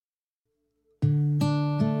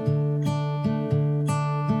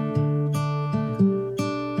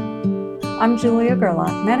I'm Julia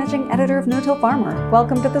Gerlach, Managing Editor of No-Till Farmer.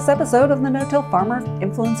 Welcome to this episode of the No-Till Farmer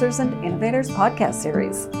Influencers and Innovators podcast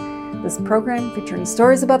series. This program, featuring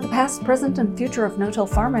stories about the past, present, and future of no-till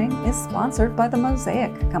farming, is sponsored by the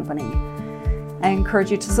Mosaic Company. I encourage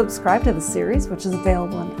you to subscribe to the series, which is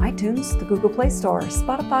available in iTunes, the Google Play Store,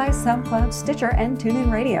 Spotify, SoundCloud, Stitcher, and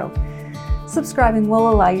TuneIn Radio. Subscribing will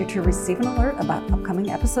allow you to receive an alert about upcoming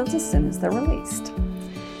episodes as soon as they're released.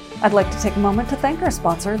 I'd like to take a moment to thank our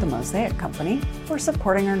sponsor, the Mosaic Company, for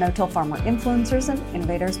supporting our No-Till Farmer Influencers and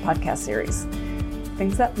Innovators podcast series.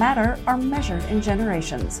 Things that matter are measured in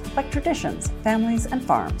generations, like traditions, families, and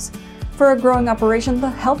farms. For a growing operation,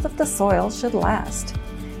 the health of the soil should last.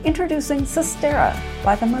 Introducing Sustera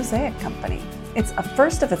by the Mosaic Company. It's a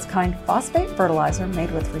first-of-its-kind phosphate fertilizer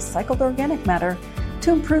made with recycled organic matter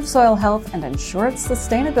to improve soil health and ensure its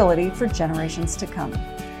sustainability for generations to come.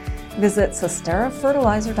 Visit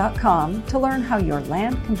SusteraFertilizer.com to learn how your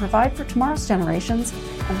land can provide for tomorrow's generations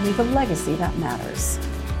and leave a legacy that matters.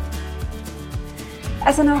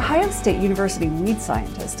 As an Ohio State University weed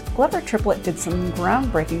scientist, Glover Triplett did some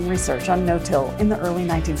groundbreaking research on no-till in the early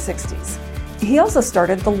 1960s. He also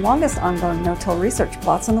started the longest ongoing no-till research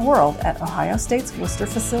plots in the world at Ohio State's Worcester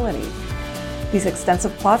facility. These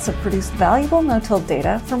extensive plots have produced valuable no-till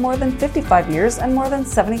data for more than 55 years, and more than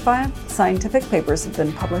 75 scientific papers have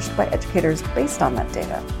been published by educators based on that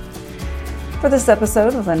data. For this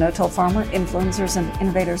episode of the No-Till Farmer Influencers and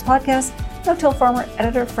Innovators podcast, No-Till Farmer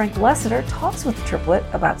editor Frank Lessiter talks with Triplett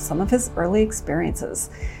about some of his early experiences.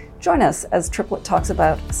 Join us as Triplett talks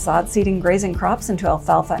about sod seeding grazing crops into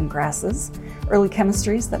alfalfa and grasses, early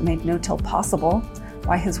chemistries that made no-till possible,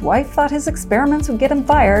 why his wife thought his experiments would get him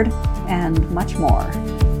fired, and much more.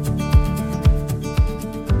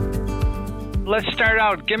 Let's start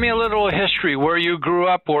out. Give me a little history, where you grew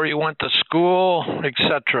up, where you went to school,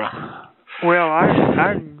 etc. Well,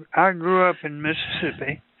 I grew up in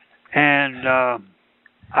Mississippi, and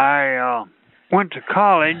I went to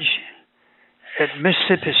college at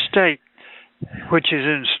Mississippi State, which is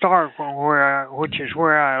in Starkville, which is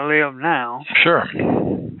where I live now. Sure.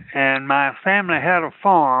 And my family had a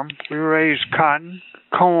farm. We raised cotton,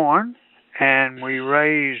 corn, and we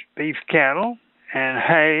raised beef cattle and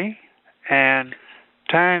hay, and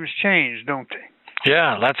times change, don't they?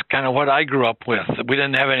 Yeah, that's kind of what I grew up with. We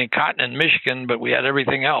didn't have any cotton in Michigan, but we had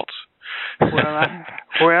everything else.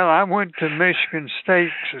 I went to Michigan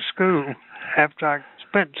State to school after I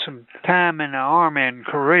spent some time in the Army in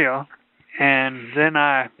Korea, and then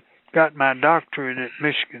I got my doctorate at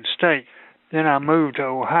Michigan State. Then I moved to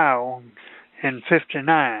Ohio in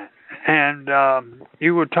 '59. And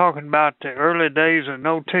you were talking about the early days of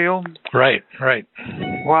no-till? Right.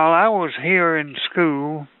 While I was here in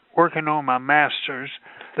school working on my master's,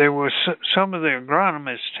 there was some of the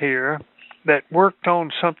agronomists here that worked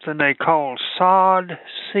on something they call sod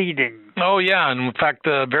seeding. Oh, yeah. And in fact,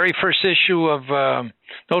 the very first issue of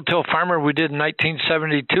No-Till Farmer we did in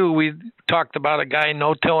 1972, we talked about a guy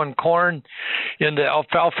no-tilling corn into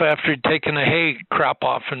alfalfa after he'd taken a hay crop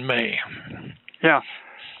off in May. Yeah.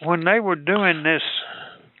 When they were doing this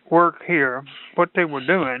work here, what they were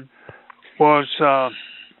doing was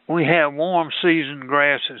we have warm season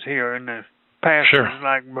grasses here in the pastures, sure,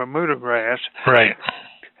 like Bermuda grass. Right.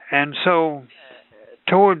 And so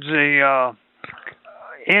towards the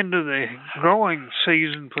end of the growing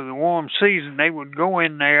season for the warm season, they would go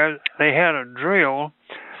in there. They had a drill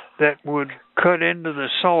that would cut into the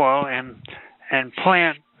soil and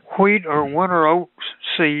plant wheat or winter oats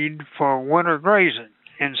seed for winter grazing.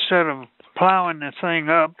 Instead of plowing the thing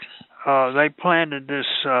up, they planted this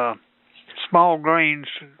small grains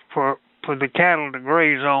for the cattle to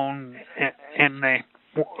graze on in the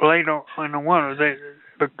later in the winter.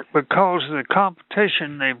 Because of the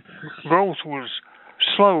competition, the growth was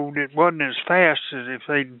slowed. It wasn't as fast as if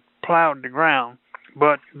they plowed the ground,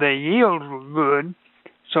 but the yields were good.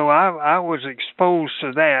 So I was exposed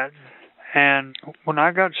to that, and when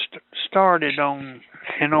I got started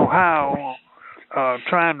in Ohio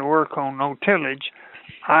trying to work on no-tillage,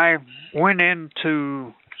 I went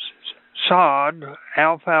into sod,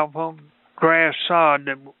 alfalfa, grass sod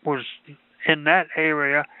that was in that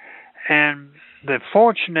area, and the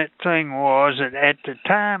fortunate thing was that at the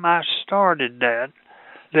time I started that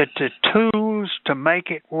the tools to make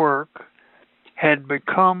it work had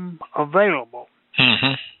become available.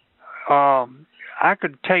 Mm-hmm. I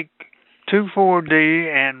could take 2,4-D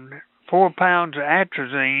and 4 pounds of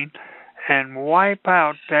atrazine and wipe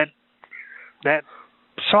out that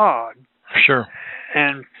sod. Sure.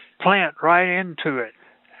 And plant right into it.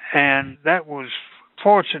 And that was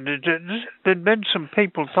fortunate. There'd been some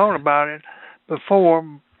people thought about it before,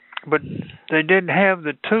 but they didn't have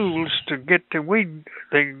the tools to get the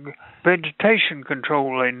vegetation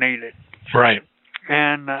control they needed. Right.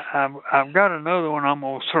 And I've got another one I'm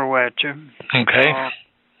going to throw at you. Okay.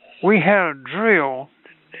 We had a drill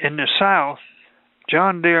in the South.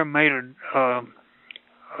 John Deere made a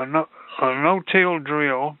no-till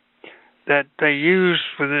drill that they used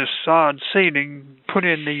for this sod seeding, put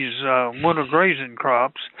in these winter grazing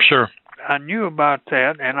crops. Sure. I knew about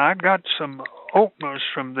that, and I got some openers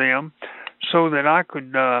from them so that I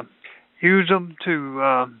could use them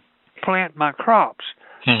to plant my crops.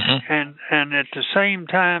 Mm-hmm. And at the same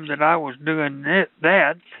time that I was doing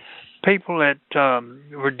that, people at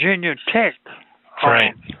Virginia Tech,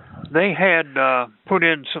 right, they had put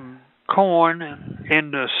in some corn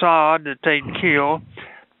in the sod that they'd kill,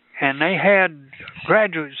 and they had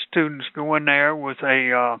graduate students go in there with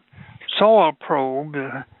a soil probe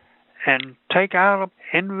and take out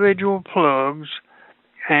individual plugs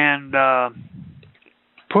and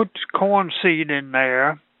put corn seed in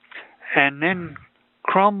there, and then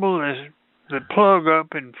crumble the plug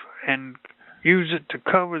up and use it to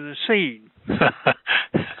cover the seed.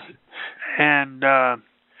 And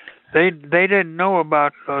they didn't know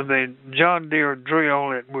about the John Deere drill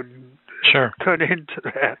that would sure cut into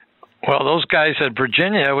that. Well, those guys at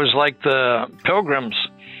Virginia, it was like the Pilgrims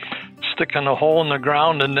sticking a hole in the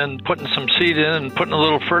ground and then putting some seed in and putting a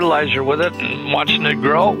little fertilizer with it and watching it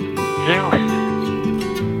grow. Yeah.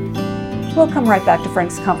 We'll come right back to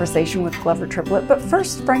Frank's conversation with Glover Triplett, but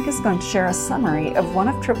first Frank is going to share a summary of one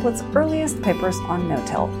of Triplett's earliest papers on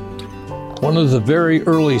no-till. One of the very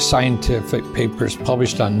early scientific papers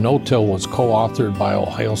published on no-till was co-authored by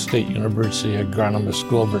Ohio State University agronomist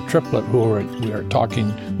Glover Triplett, who we are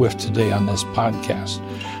talking with today on this podcast.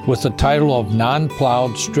 With the title of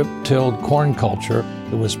Non-Plowed Strip-Tilled Corn Culture,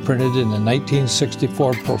 it was printed in the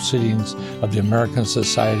 1964 Proceedings of the American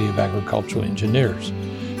Society of Agricultural Engineers.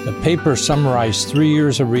 The paper summarized 3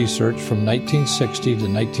 years of research from 1960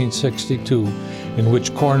 to 1962 in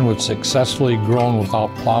which corn was successfully grown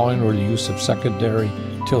without plowing or the use of secondary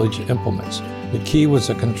tillage implements. The key was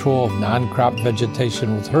the control of non-crop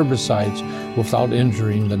vegetation with herbicides without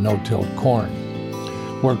injuring the no-tilled corn.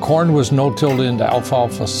 Where corn was no-tilled into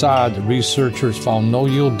alfalfa sod, the researchers found no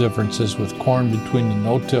yield differences with corn between the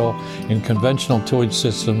no-till and conventional tillage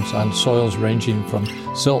systems on soils ranging from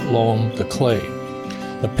silt loam to clay.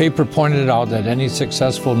 The paper pointed out that any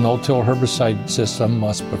successful no-till herbicide system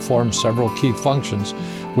must perform several key functions,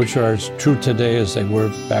 which are as true today as they were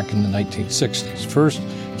back in the 1960s. First,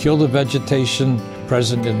 kill the vegetation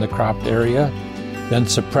present in the cropped area, then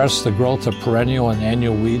suppress the growth of perennial and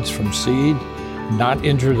annual weeds from seed, not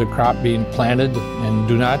injure the crop being planted, and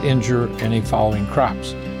do not injure any following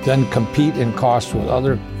crops. Then compete in cost with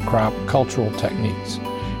other crop cultural techniques.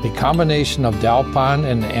 A combination of Dalpon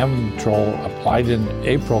and Amtrol applied in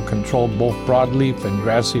April controlled both broadleaf and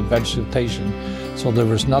grassy vegetation, so there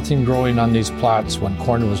was nothing growing on these plots when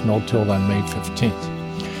corn was no-tilled on May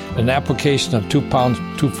 15th. An application of 2 pounds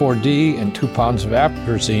 2,4-D and 2 pounds of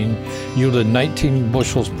atrazine yielded 19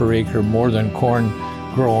 bushels per acre more than corn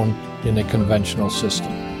grown in a conventional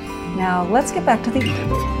system. Now let's get back to the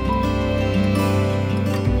interview.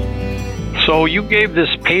 So you gave this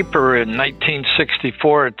paper in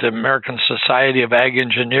 1964 at the American Society of Ag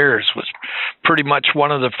Engineers. Was pretty much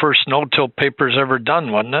one of the first no-till papers ever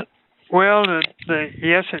done, wasn't it? Well,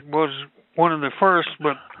 yes, it was one of the first,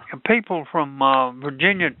 but people from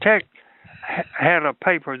Virginia Tech had a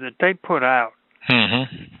paper that they put out.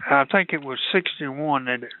 Mm-hmm. I think it was 61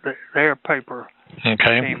 that their paper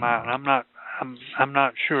came out. I'm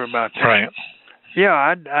not sure about that. Right. Yeah,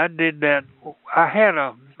 I did that. I had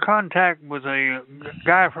a contact with a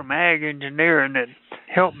guy from Ag Engineering that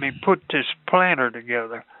helped me put this planter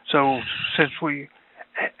together. So since we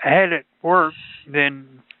had it work,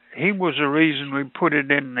 then he was the reason we put it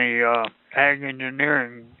in the Ag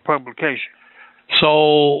Engineering publication.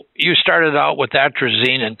 So you started out with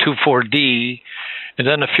atrazine and 2,4-D, and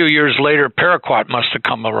then a few years later, Paraquat must have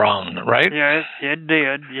come around, right? Yeah, it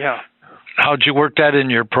did, yeah. How'd you work that in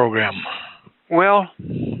your program? Well,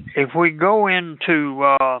 if we go into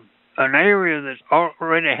an area that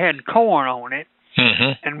already had corn on it,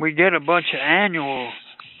 mm-hmm. and we get a bunch of annual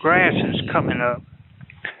grasses coming up,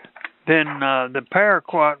 then the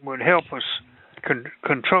Paraquat would help us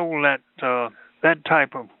control that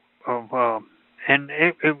type of and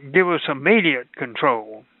it would give us immediate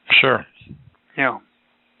control. Sure. Yeah.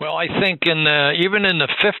 Well, I think even in the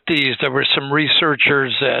 50s, there were some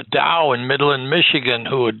researchers at Dow in Midland, Michigan,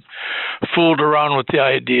 who had fooled around with the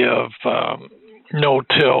idea of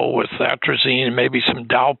no-till with atrazine and maybe some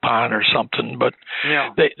Dalpon or something, but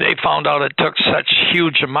they found out it took such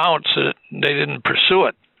huge amounts that they didn't pursue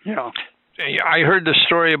it. Yeah. I heard the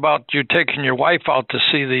story about you taking your wife out to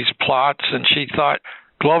see these plots, and she thought,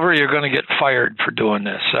 Glover, you're going to get fired for doing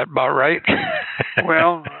this. Is that about right?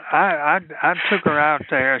 Well, I took her out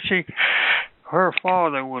there. Her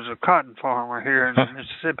father was a cotton farmer here in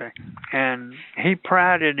Mississippi, and he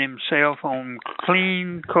prided himself on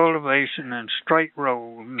clean cultivation and straight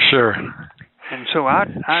rows. Sure. And so I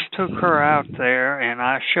took her out there, and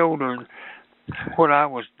I showed her what I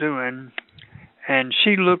was doing, and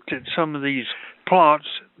she looked at some of these plots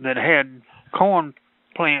that had corn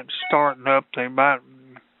plants starting up. They're about a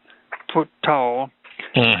foot tall,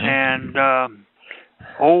 and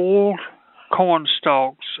old corn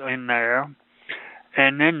stalks in there,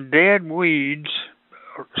 and then dead weeds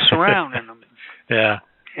surrounding them. Yeah.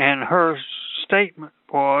 And her statement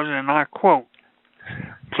was, and I quote,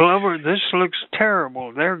 "Glover, this looks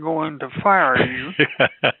terrible. They're going to fire you."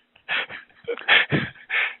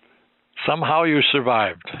 Somehow you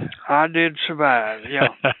survived. I did survive, yeah.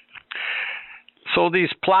 So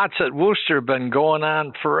these plots at Wooster have been going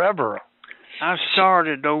on forever. I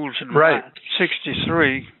started those in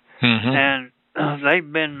 1963, and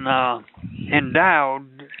they've been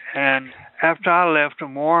endowed. And after I left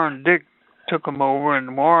them, Warren Dick took them over,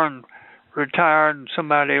 and Warren retired, and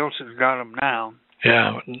somebody else has got them now.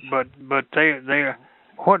 Yeah. But they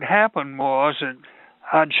what happened was that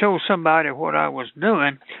I'd show somebody what I was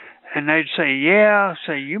doing, and they'd say,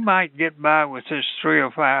 you might get by with this 3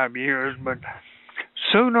 or 5 years, but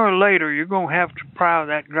sooner or later you're going to have to plow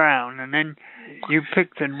that ground, and then you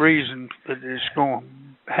pick the reason that it's going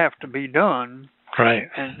to have to be done. Right.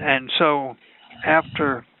 And so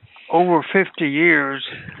after over 50 years,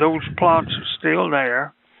 those plots are still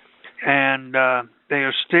there, and they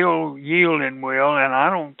are still yielding well, and I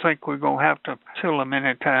don't think we're going to have to till them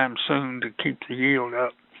anytime soon to keep the yield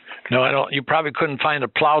up. No, I don't. You probably couldn't find a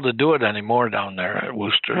plow to do it anymore down there at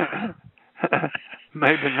Wooster.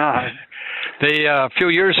 Maybe not. They a few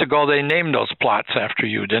years ago they named those plots after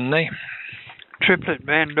you, didn't they? Triplet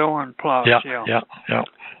Van Doren plots. Yeah.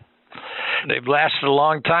 They've lasted a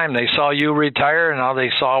long time. They saw you retire, and now they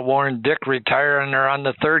saw Warren Dick retire, and they're on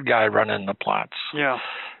the third guy running the plots. Yeah.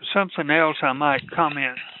 Something else I might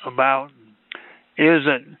comment about is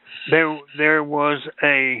that there was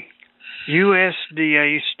a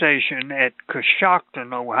USDA station at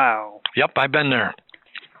Coshocton, Ohio. Yep, I've been there.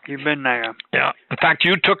 You've been there? Yeah. In fact,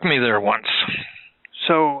 you took me there once.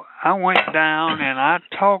 So I went down and I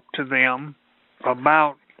talked to them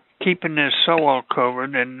about keeping this soil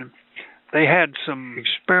covered, and they had some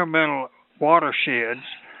experimental watersheds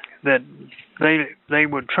that they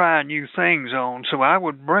would try new things on. So I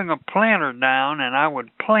would bring a planter down and I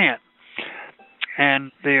would plant,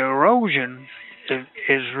 and the erosion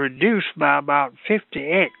is reduced by about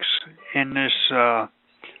 50x in this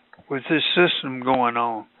with this system going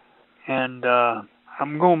on. And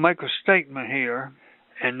I'm going to make a statement here,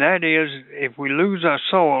 and that is, if we lose our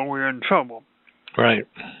soil, we're in trouble. Right.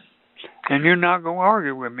 And you're not going to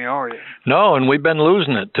argue with me, are you? No, and we've been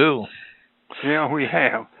losing it too. Yeah, we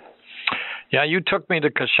have. Yeah, you took me to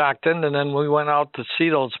Coshocton, and then we went out to see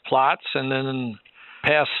those plots, and then in the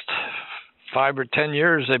past 5 or 10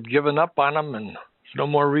 years, they've given up on them, and there's no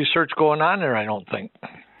more research going on there, I don't think.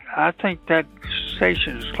 I think that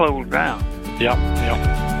station is closed down. Yep.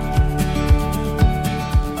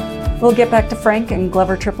 We'll get back to Frank and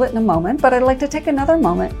Glover Triplett in a moment, but I'd like to take another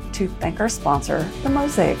moment to thank our sponsor, the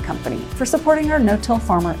Mosaic Company, for supporting our No-Till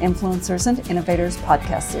Farmer Influencers and Innovators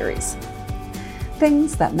podcast series.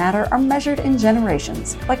 Things that matter are measured in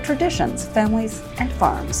generations, like traditions, families, and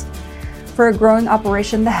farms. For a growing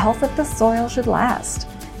operation, the health of the soil should last.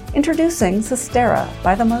 Introducing Cestera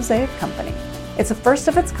by the Mosaic Company. It's a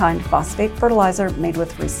first-of-its-kind phosphate fertilizer made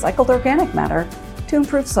with recycled organic matter to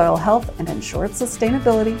improve soil health and ensure its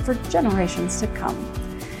sustainability for generations to come.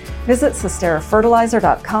 Visit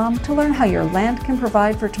CesteraFertilizer.com to learn how your land can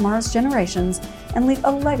provide for tomorrow's generations and leave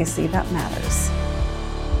a legacy that matters.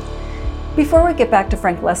 Before we get back to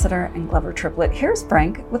Frank Lessiter and Glover Triplett, here's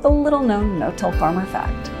Frank with a little-known no-till farmer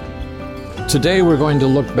fact. Today we're going to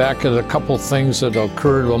look back at a couple things that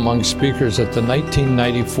occurred among speakers at the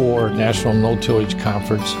 1994 National No-Tillage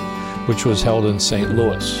Conference, which was held in St.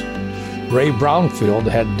 Louis. Ray Brownfield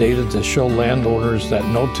had data to show landowners that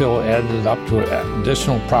no-till added up to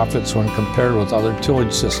additional profits when compared with other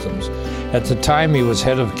tillage systems. At the time, he was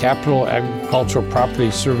head of Capital Agricultural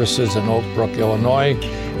Property Services in Oak Brook, Illinois,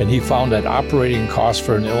 and he found that operating costs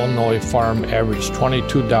for an Illinois farm averaged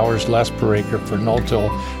 $22 less per acre for no-till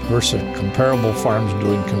versus comparable farms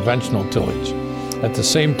doing conventional tillage. At the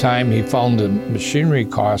same time, he found the machinery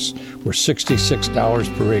costs were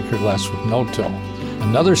 $66 per acre less with no-till.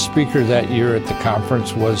 Another speaker that year at the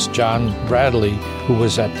conference was John Bradley, who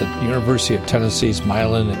was at the University of Tennessee's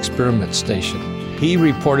Milan Experiment Station. He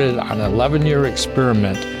reported on an 11-year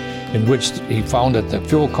experiment in which he found that the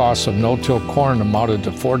fuel costs of no-till corn amounted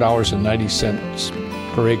to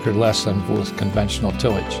 $4.90 per acre less than with conventional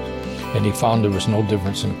tillage. And he found there was no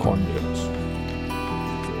difference in corn yields.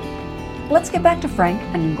 Let's get back to Frank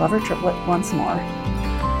and Glover Triplett once more.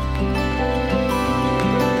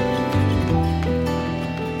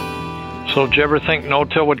 So did you ever think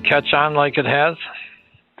no-till would catch on like it has?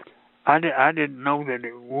 I didn't know that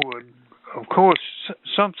it would. Of course,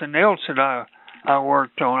 something else that I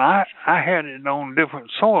worked on, I had it on different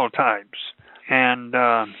soil types. And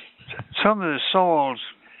some of the soils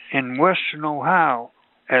in western Ohio,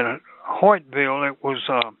 at Hoytville, it was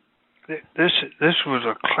this was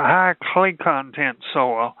a high clay content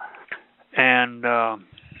soil, and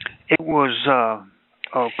it was a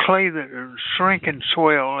clay that would shrink and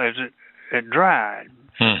swell as it dried.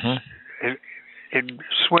 Mm-hmm. It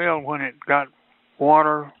swelled when it got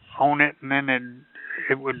water on it, and then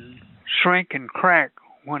it would shrink and crack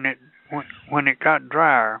when it got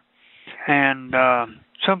drier. And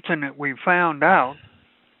something that we found out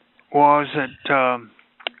was that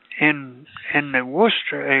in the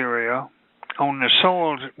Worcester area, on the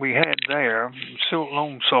soils that we had there, silt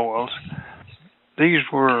loam soils, these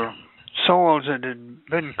were soils that had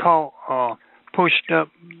been pushed up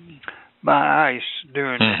by ice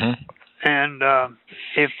during mm-hmm. And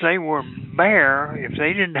if they were bare, if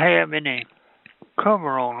they didn't have any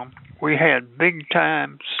cover on them, we had big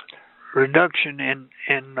times reduction in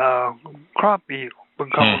crop yield,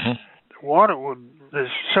 because mm-hmm. the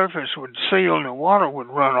surface would seal and the water would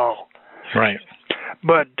run off. Right.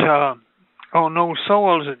 But on those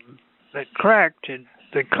soils that cracked,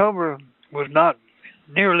 the cover was not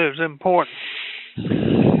nearly as important.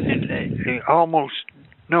 And almost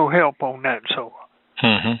no help on that soil.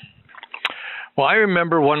 Mm-hmm. Well, I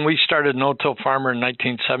remember when we started No-Till Farmer in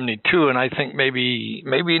 1972, and I think maybe in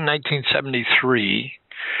 1973,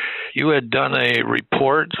 you had done a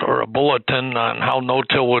report or a bulletin on how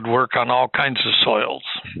no-till would work on all kinds of soils.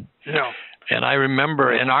 Yeah. And I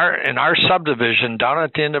remember in our subdivision, down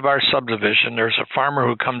at the end of our subdivision, there's a farmer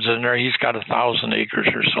who comes in there. He's got 1,000 acres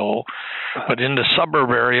or so, but in the suburb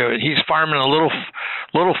area, he's farming a little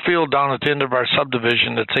field down at the end of our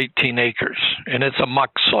subdivision that's 18 acres, and it's a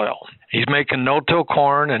muck soil. He's making no-till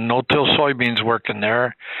corn and no-till soybeans working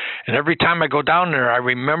there. And every time I go down there, I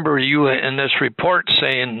remember you in this report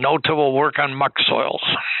saying no-till will work on muck soils.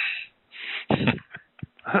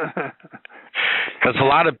 Because a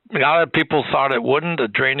lot of people thought it wouldn't, the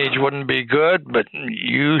drainage wouldn't be good, but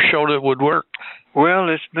you showed it would work. Well,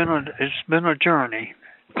 it's been a journey.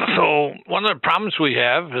 So one of the problems we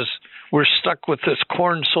have is we're stuck with this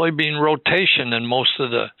corn-soybean rotation in most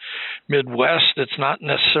of the Midwest. It's not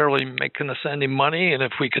necessarily making us any money, and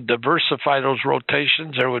if we could diversify those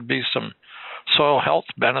rotations, there would be some soil health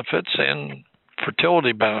benefits and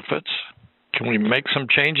fertility benefits. Can we make some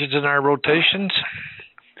changes in our rotations?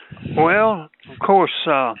 Well, of course,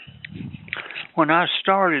 when I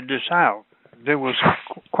started this out, there was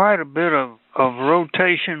quite a bit of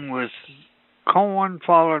rotation with corn,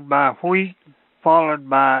 followed by wheat, followed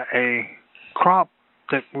by a crop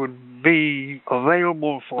that would be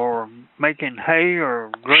available for making hay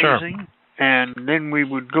or grazing. Sure. And then we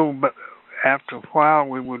would go back, after a while,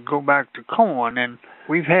 we would go back to corn. And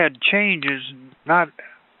we've had changes.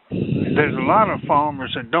 There's a lot of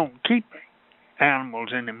farmers that don't keep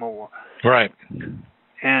animals anymore. Right.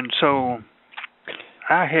 And so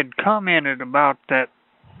I had commented about that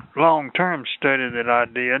long-term study that I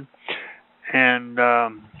did, and I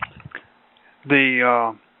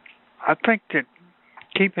think that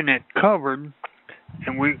keeping it covered,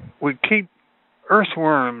 and we keep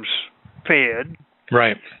earthworms fed.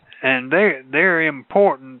 Right. And they're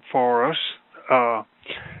important for us.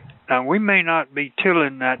 Now we may not be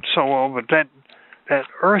tilling that soil, but that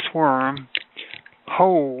earthworm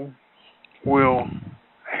hole will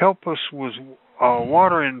help us with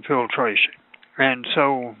water infiltration, and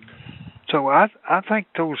so I think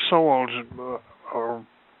those soils are,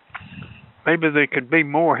 maybe they could be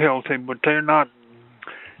more healthy, but they're not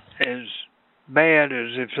as bad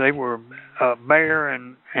as if they were bare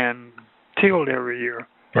and tilled every year.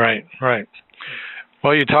 Right.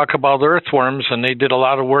 Well, you talk about earthworms, and they did a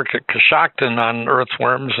lot of work at Coshocton on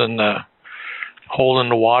earthworms and the hole in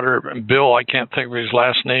the water. Bill, I can't think of his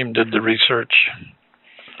last name, did the research.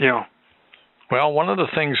 Yeah. Well, one of the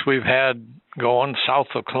things we've had going south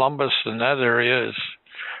of Columbus in that area is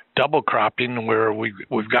double cropping, where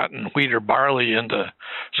we've gotten wheat or barley into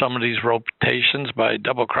some of these rotations by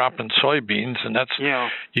double cropping soybeans, and that's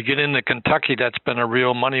you get into Kentucky, that's been a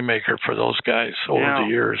real moneymaker for those guys over the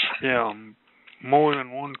years. Yeah, more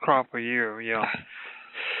than one crop a year. Yeah.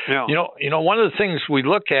 You know, one of the things we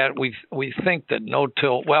look at, we think that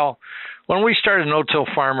no-till. Well, when we started No-Till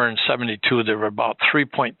Farmer in '72, there were about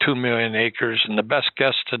 3.2 million acres, and the best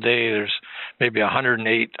guess today, there's maybe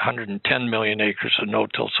 108, 110 million acres of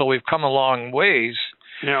no-till. So we've come a long ways.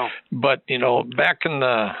 Yeah. But, you know, back in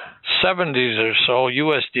the 70s or so,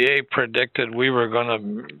 USDA predicted we were going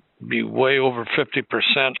to be way over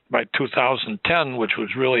 50% by 2010, which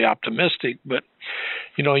was really optimistic. But,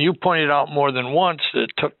 you know, you pointed out more than once that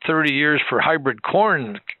it took 30 years for hybrid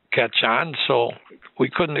corn to catch on, so we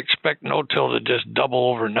couldn't expect no-till to just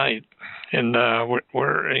double overnight. And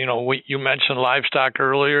you mentioned livestock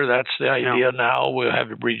earlier. That's the idea now. We'll have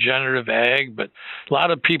regenerative ag, but a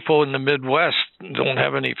lot of people in the Midwest don't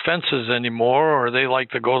have any fences anymore, or they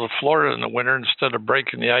like to go to Florida in the winter instead of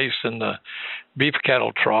breaking the ice in the beef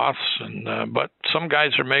cattle troughs. And but some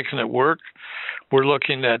guys are making it work. We're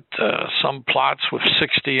looking at some plots with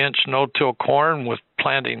 60-inch no-till corn with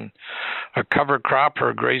planting a cover crop or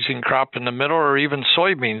a grazing crop in the middle, or even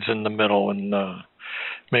soybeans in the middle, and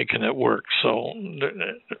making it work. So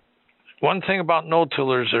one thing about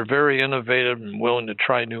no-tillers, they're very innovative and willing to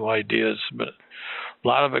try new ideas, but a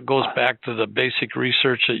lot of it goes back to the basic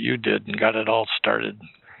research that you did and got it all started.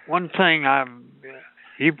 One thing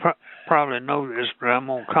you probably know this, but I'm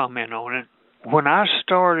going to comment on it. When I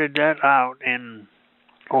started that out in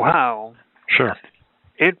Ohio, sure,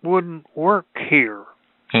 it wouldn't work here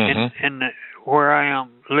in where I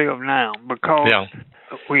live now, because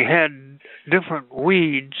we had different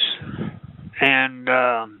weeds, and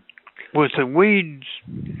with the weeds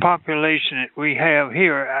population that we have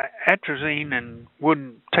here, atrazine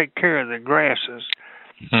wouldn't take care of the grasses,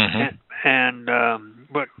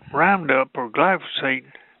 but Roundup or glyphosate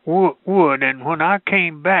would. And when I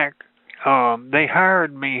came back, they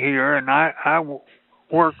hired me here, and I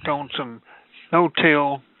worked on some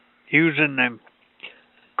no-till using the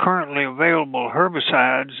currently available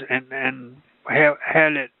herbicides, and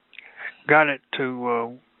got it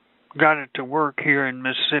to work here in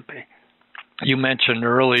Mississippi. You mentioned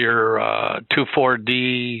earlier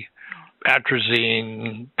 2,4-D,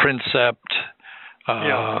 atrazine, Princept,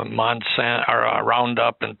 Monsanto, or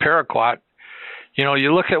Roundup, and Paraquat. You know,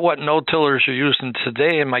 you look at what no-tillers are using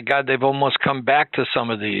today, and my God, they've almost come back to some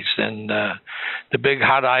of these. And the big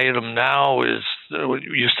hot item now is, it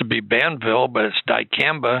used to be Banville, but it's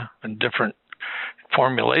dicamba and different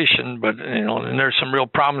formulation. But, you know, and there's some real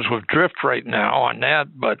problems with drift right now on that.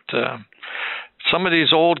 But some of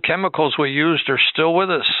these old chemicals we used are still with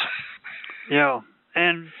us. Yeah,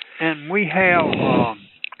 and we have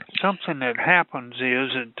something that happens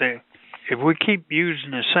is that if we keep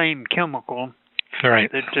using the same chemical,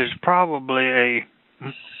 right, that there's probably a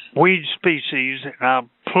weed species,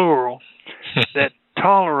 plural, that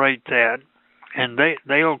tolerate that, and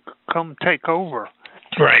they'll come take over.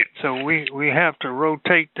 Right. So we have to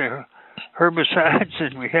rotate the herbicides,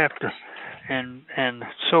 and we have to, and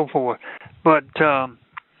so forth. But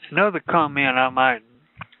another comment I might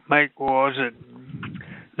make was that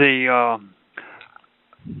the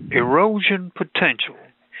erosion potential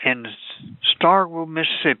in Starkville,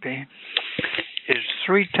 Mississippi, is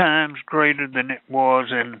 3 times greater than it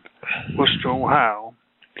was in Wooster, Ohio.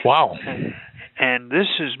 Wow. And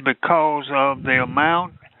this is because of the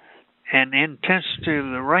amount and intensity of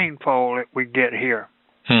the rainfall that we get here.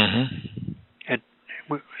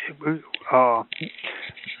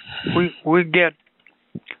 We get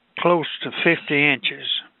close to 50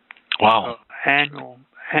 inches. Wow.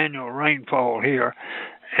 Annual rainfall here,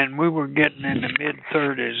 and we were getting in the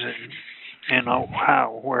mid-30s in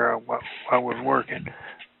Ohio, where I was working.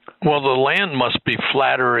 Well, the land must be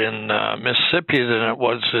flatter in Mississippi than it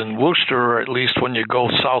was in Wooster, or at least when you go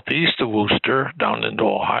southeast of Wooster down into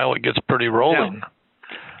Ohio, it gets pretty rolling. Yeah.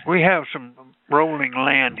 We have some rolling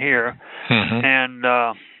land here, and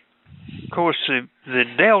of course the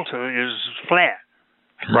delta is flat.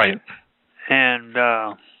 Right. And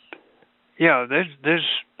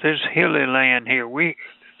there's hilly land here.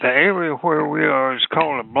 The area where we are is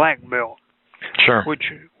called a black belt. Sure.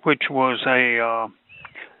 Which was a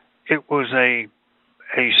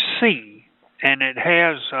sea, and it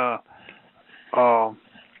has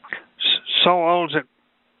soils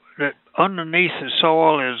that underneath the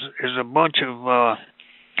soil is a bunch of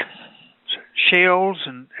shells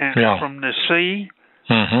and from the sea,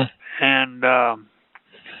 and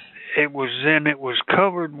it was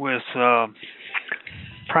covered with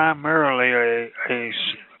primarily a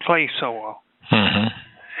clay soil. Mm-hmm.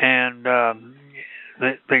 And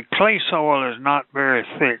the clay soil is not very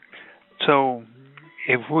thick. So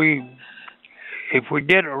if we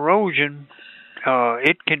get erosion,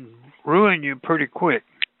 it can ruin you pretty quick.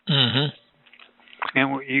 Mm-hmm.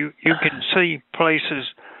 And you can see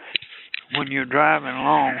places when you're driving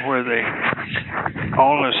along where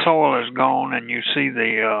all the soil is gone, and you see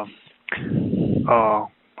the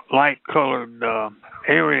light-colored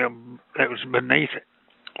area that was beneath it.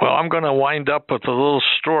 Well, I'm going to wind up with a little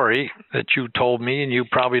story that you told me, and you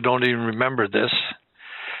probably don't even remember this,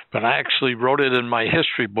 but I actually wrote it in my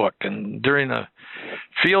history book. And during a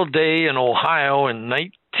field day in Ohio in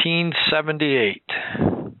 1978,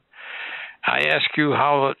 I asked you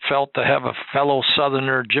how it felt to have a fellow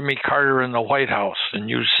Southerner, Jimmy Carter, in the White House, and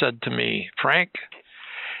you said to me, Frank,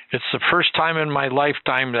 it's the first time in my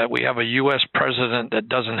lifetime that we have a U.S. president that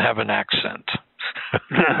doesn't have an accent.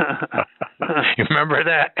 You remember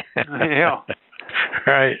that? Yeah.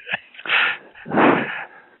 Right.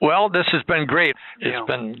 Well, this has been great. It's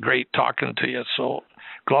been great talking to you. So,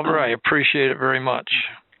 Glover, I appreciate it very much.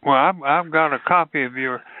 Well, I've got a copy of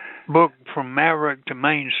your book, From Maverick to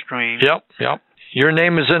Mainstream. Yep. Your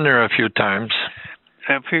name is in there a few times.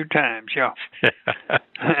 A few times, yeah.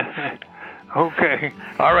 Okay.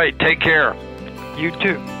 All right, take care. You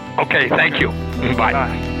too. Okay, thank you. Bye.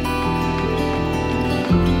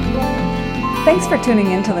 Thanks for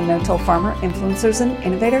tuning in to the No-Till Farmer Influencers and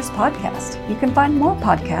Innovators podcast. You can find more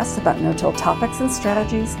podcasts about no-till topics and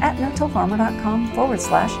strategies at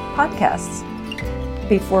no-tillfarmer.com/podcasts.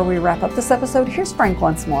 Before we wrap up this episode, here's Frank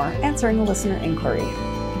once more, answering a listener inquiry.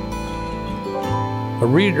 A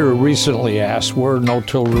reader recently asked where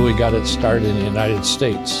no-till really got its start in the United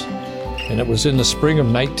States. And it was in the spring of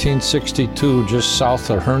 1962, just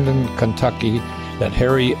south of Herndon, Kentucky, that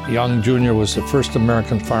Harry Young Jr. was the first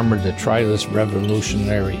American farmer to try this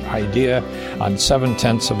revolutionary idea on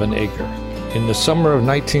 7/10 of an acre. In the summer of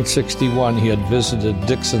 1961, he had visited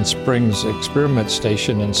Dixon Springs Experiment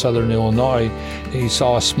Station in southern Illinois. He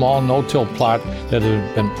saw a small no-till plot that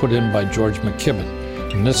had been put in by George McKibben.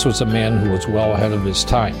 And this was a man who was well ahead of his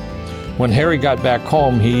time. When Harry got back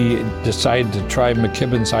home, he decided to try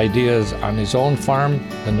McKibben's ideas on his own farm,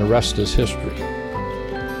 and the rest is history.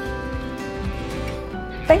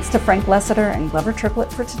 Thanks to Frank Lessiter and Glover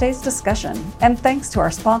Triplett for today's discussion, and thanks to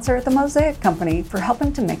our sponsor, the Mosaic Company, for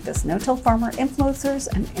helping to make this No-Till Farmer Influencers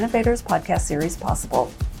and Innovators podcast series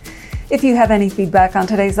possible. If you have any feedback on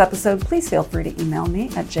today's episode, please feel free to email me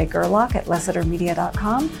at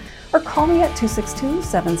jgerlach@lessitermedia.com or call me at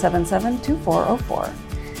 262-777-2404.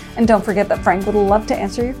 And don't forget that Frank would love to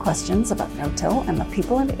answer your questions about no-till and the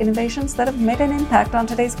people and innovations that have made an impact on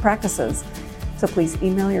today's practices. So please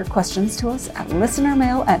email your questions to us at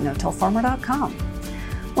listenermail@notillfarmer.com.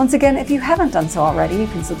 Once again, if you haven't done so already, you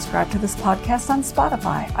can subscribe to this podcast on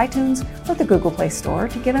Spotify, iTunes, or the Google Play Store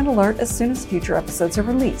to get an alert as soon as future episodes are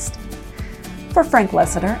released. For Frank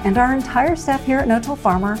Lessiter and our entire staff here at No-Till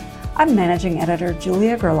Farmer, I'm Managing Editor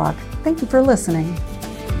Julia Gerlach. Thank you for listening.